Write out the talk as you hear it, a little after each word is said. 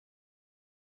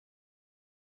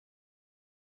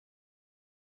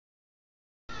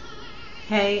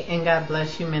Hey, and God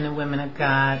bless you, men and women of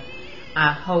God.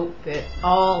 I hope that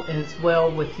all is well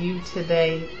with you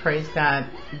today. Praise God.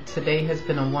 Today has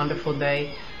been a wonderful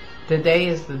day. Today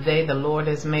is the day the Lord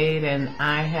has made, and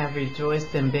I have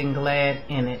rejoiced and been glad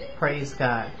in it. Praise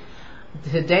God.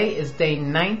 Today is day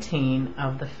 19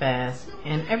 of the fast,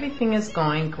 and everything is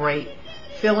going great.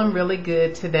 Feeling really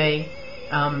good today.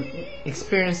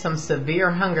 Experienced some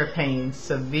severe hunger pains.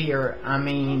 Severe. I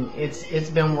mean, it's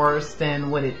been worse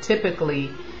than what it typically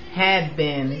had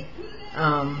been.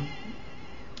 Than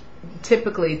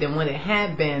what it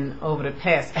had been over the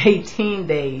past 18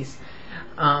 days.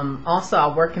 Also,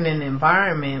 I work in an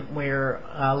environment where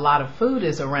a lot of food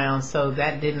is around, so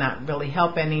that did not really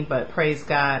help any. But praise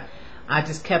God, I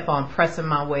just kept on pressing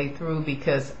my way through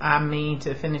because I mean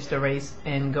to finish the race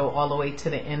and go all the way to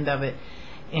the end of it.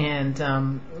 And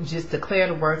just declare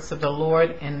the works of the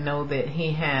Lord and know that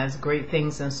He has great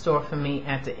things in store for me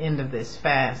at the end of this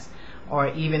fast, or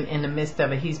even in the midst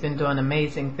of it. He's been doing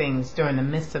amazing things during the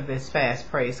midst of this fast.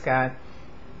 Praise God.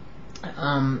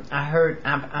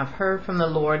 I've heard from the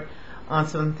Lord on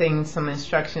some things, some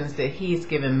instructions that He's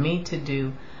given me to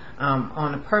do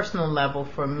on a personal level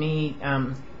for me,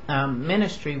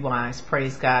 ministry wise.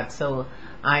 Praise God. So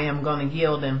I am going to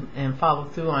yield and follow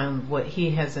through on what He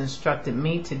has instructed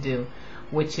me to do,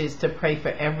 which is to pray for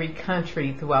every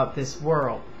country throughout this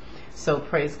world. So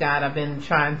praise God, I've been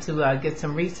trying to get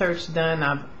some research done.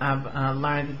 I've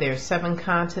learned that there's 7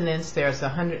 continents, there's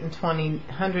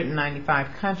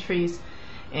 195 countries,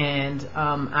 and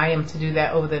I am to do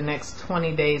that over the next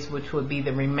 20 days, which would be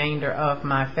the remainder of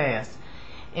my fast.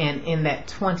 And in that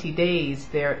 20 days,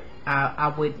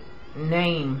 I would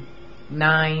name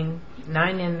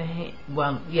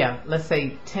let's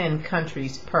say 10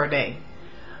 countries per day,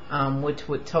 which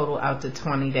would total out to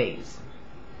 20 days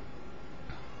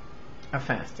of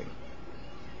fasting.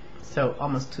 So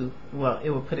almost it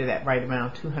would put it at right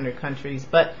around 200 countries,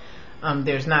 but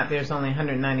there's only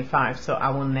 195, so I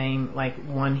will name like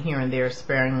one here and there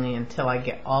sparingly until I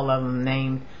get all of them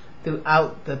named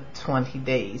throughout the 20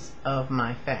 days of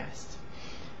my fast.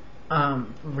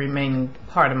 Remaining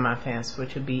part of my fast,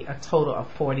 which would be a total of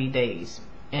 40 days,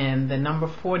 and the number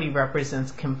 40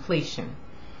 represents completion.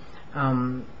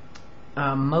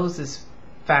 Moses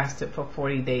fasted for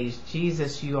 40 days.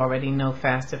 Jesus, you already know,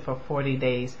 fasted for 40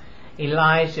 days.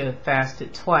 Elijah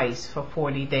fasted twice for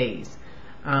 40 days.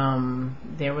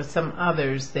 There were some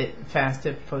others that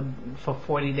fasted for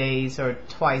 40 days or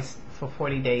twice for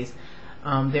 40 days.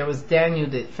 There was Daniel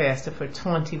that fasted for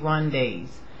 21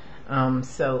 days.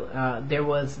 There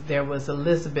was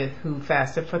Elizabeth who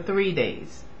fasted for 3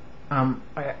 days.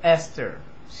 Esther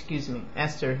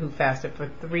who fasted for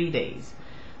 3 days.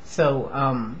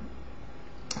 So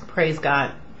praise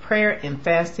God. Prayer and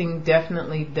fasting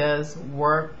definitely does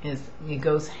work. It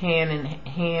goes hand in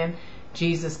hand.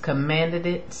 Jesus commanded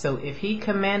it. So if He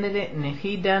commanded it and if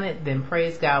He done it, then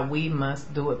praise God, we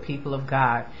must do it, people of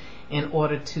God, in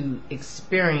order to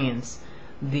experience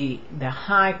the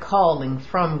high calling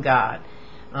from God,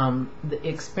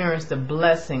 experience the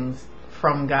blessings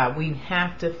from God. We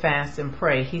have to fast and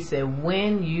pray. He said,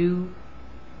 when you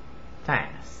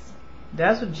fast.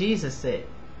 That's what Jesus said.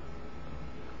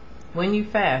 When you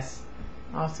fast,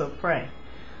 also pray.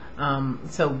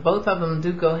 So both of them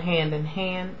do go hand in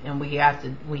hand, and we have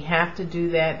to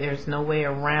do that. There's no way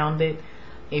around it.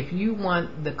 If you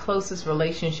want the closest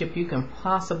relationship you can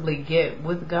possibly get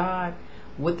with God,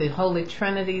 with the Holy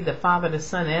Trinity, the Father, the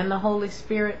Son, and the Holy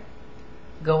Spirit,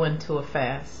 go into a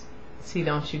fast. See,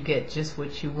 don't you get just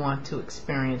what you want to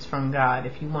experience from God.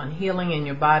 If you want healing in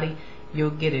your body,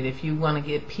 you'll get it. If you want to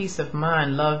get peace of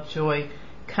mind, love, joy,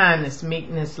 kindness,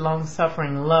 meekness,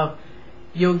 long-suffering, love,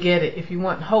 you'll get it. If you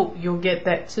want hope, you'll get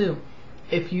that too.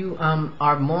 If you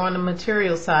are more on the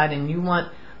material side and you want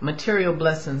material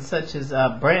blessings such as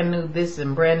brand new this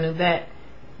and brand new that,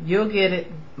 you'll get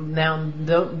it. Now,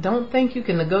 don't think you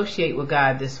can negotiate with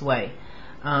God this way.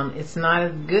 It's not a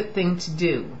good thing to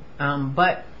do.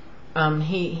 But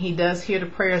He does hear the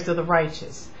prayers of the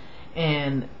righteous,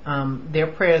 and their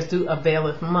prayers do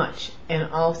availeth much.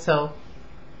 And also,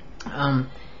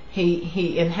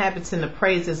 He inhabits in the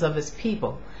praises of His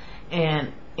people,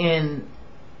 and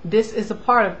this is a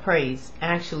part of praise,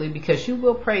 actually, because you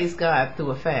will praise God through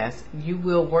a fast. You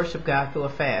will worship God through a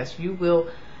fast. You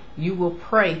will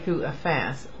pray through a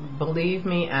fast. Believe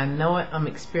me, I know it. I'm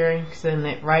experiencing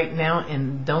it right now,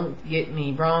 and don't get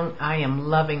me wrong, I am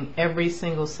loving every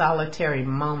single solitary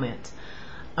moment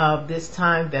of this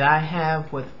time that I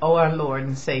have with our Lord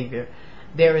and Savior.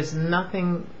 There is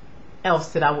nothing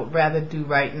else that I would rather do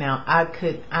right now.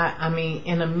 I mean,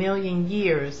 in a million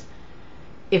years,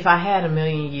 if I had a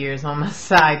million years on my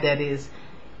side, that is,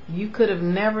 You could have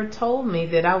never told me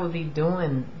that I would be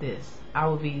doing this. I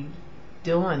would be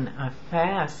doing a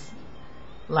fast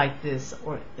like this,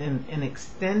 or an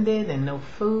extended and no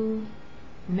food.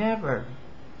 Never.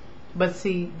 But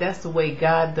see, that's the way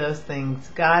God does things.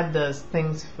 God does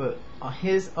things for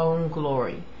His own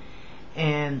glory.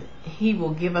 And He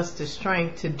will give us the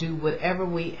strength to do whatever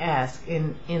we ask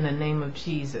in the name of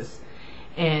Jesus.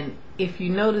 And if you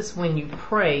notice when you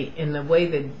pray in the way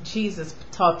that Jesus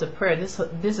taught the prayer,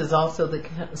 this is also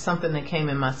something that came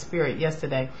in my spirit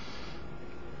yesterday.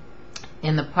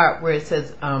 In the part where it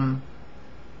says,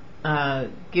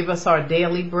 give us our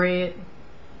daily bread.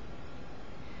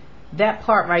 That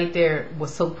part right there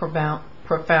was so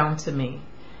profound to me,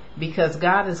 because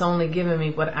God has only given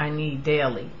me what I need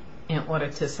daily in order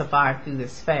to survive through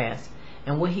this fast.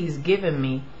 And what He's given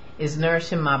me is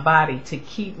nourishing my body to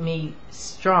keep me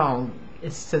strong.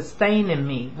 It's sustaining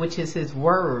me, which is His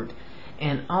word.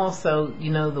 And also,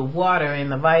 the water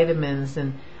and the vitamins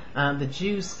and the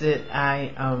juice that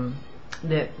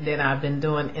that I've been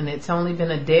doing. And it's only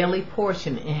been a daily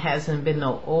portion. It hasn't been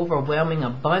no overwhelming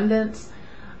abundance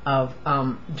of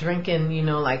drinking,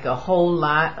 like a whole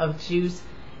lot of juice.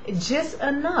 Just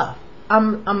enough.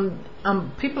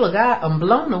 People of God, I'm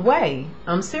blown away.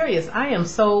 I'm serious. I am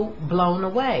so blown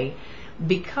away,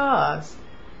 because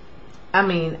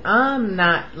I'm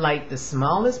not like the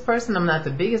smallest person. I'm not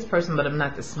the biggest person, but I'm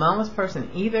not the smallest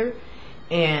person either.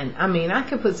 And I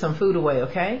could put some food away,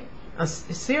 okay?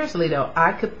 Seriously though,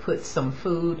 I could put some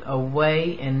food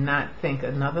away and not think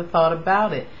another thought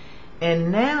about it.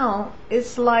 And now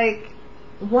it's like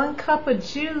 1 cup of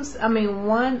juice,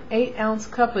 1 8-ounce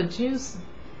cup of juice,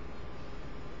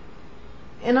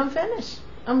 and I'm finished.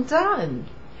 I'm done.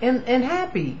 And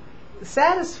happy.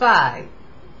 Satisfied.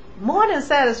 More than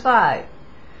satisfied.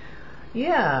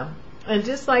 Yeah. And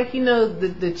just like,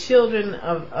 the children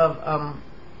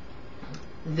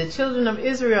of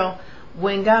Israel,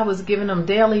 when God was giving them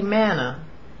daily manna,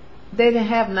 they didn't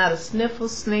have not a sniffle,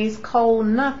 sneeze, cold,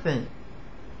 nothing.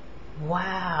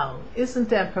 Wow. Isn't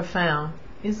that profound?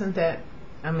 Isn't that,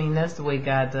 that's the way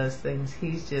God does things.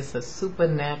 He's just a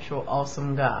supernatural,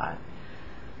 awesome God.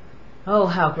 Oh,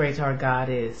 how great our God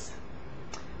is.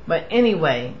 But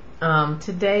anyway,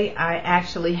 today I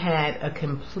actually had a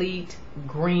complete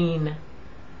green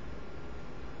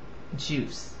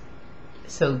juice.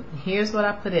 So here's what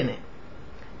I put in it.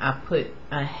 I put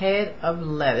a head of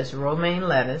lettuce, romaine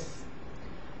lettuce.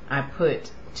 I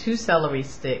put 2 celery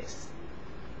sticks,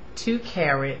 2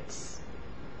 carrots,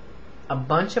 a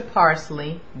bunch of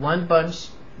parsley, 1 bunch,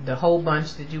 the whole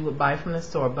bunch that you would buy from the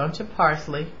store, a bunch of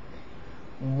parsley,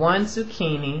 1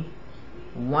 zucchini,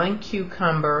 1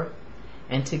 cucumber,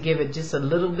 and to give it just a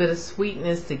little bit of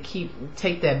sweetness to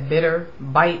take that bitter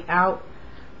bite out,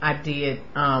 I did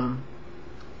a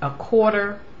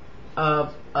quarter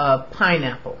of a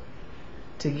pineapple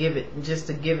to give it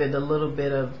a little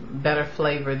bit of better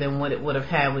flavor than what it would have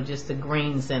had with just the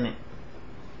greens in it.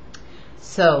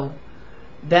 So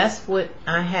that's what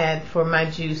I had for my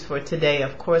juice for today.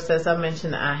 Of course, as I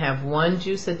mentioned, I have 1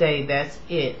 juice a day. That's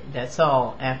it. That's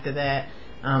all. After that,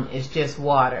 it's just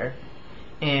water.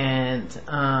 And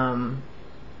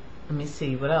let me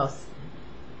see, what else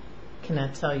can I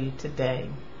tell you today?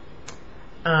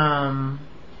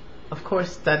 Of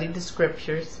course, study the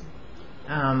scriptures,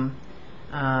 and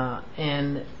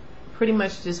pretty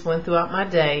much just went throughout my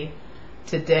day.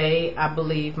 Today, I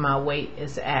believe my weight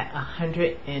is at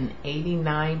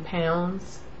 189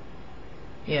 pounds.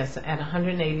 Yes, at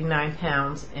 189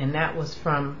 pounds, and that was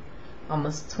from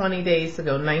almost 20 days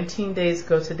ago. 19 days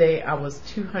ago today, I was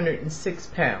 206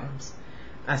 pounds.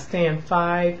 I stand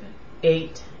 5'8"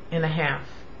 and a half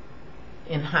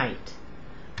in height.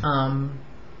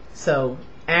 So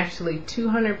actually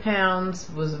 200 pounds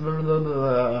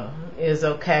is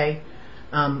okay,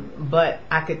 but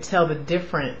I could tell the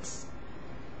difference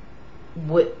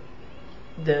with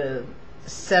the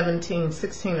 16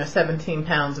 or 17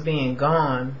 pounds being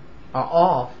gone or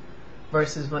off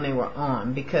versus when they were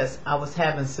on, because I was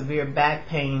having severe back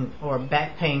pain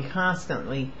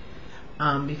constantly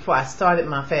before I started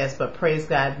my fast. But praise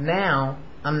God, now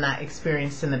I'm not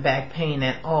experiencing the back pain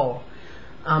at all.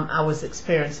 I was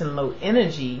experiencing low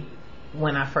energy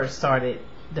when I first started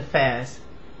the fast,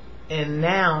 and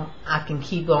now I can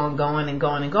keep on going and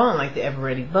going and going like the Ever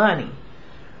Ready Bunny.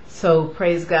 So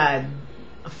praise God,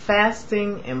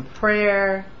 fasting and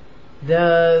prayer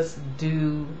does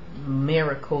do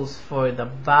miracles for the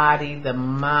body, the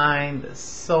mind, the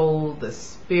soul, the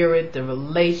spirit, the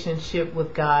relationship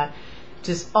with God,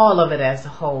 just all of it as a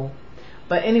whole.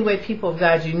 But anyway, people of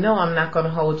God, I'm not going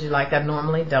to hold you like I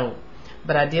normally don't.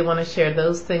 But I did want to share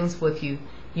those things with you.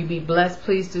 You be blessed.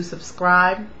 Please do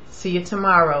subscribe. See you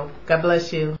tomorrow. God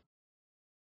bless you.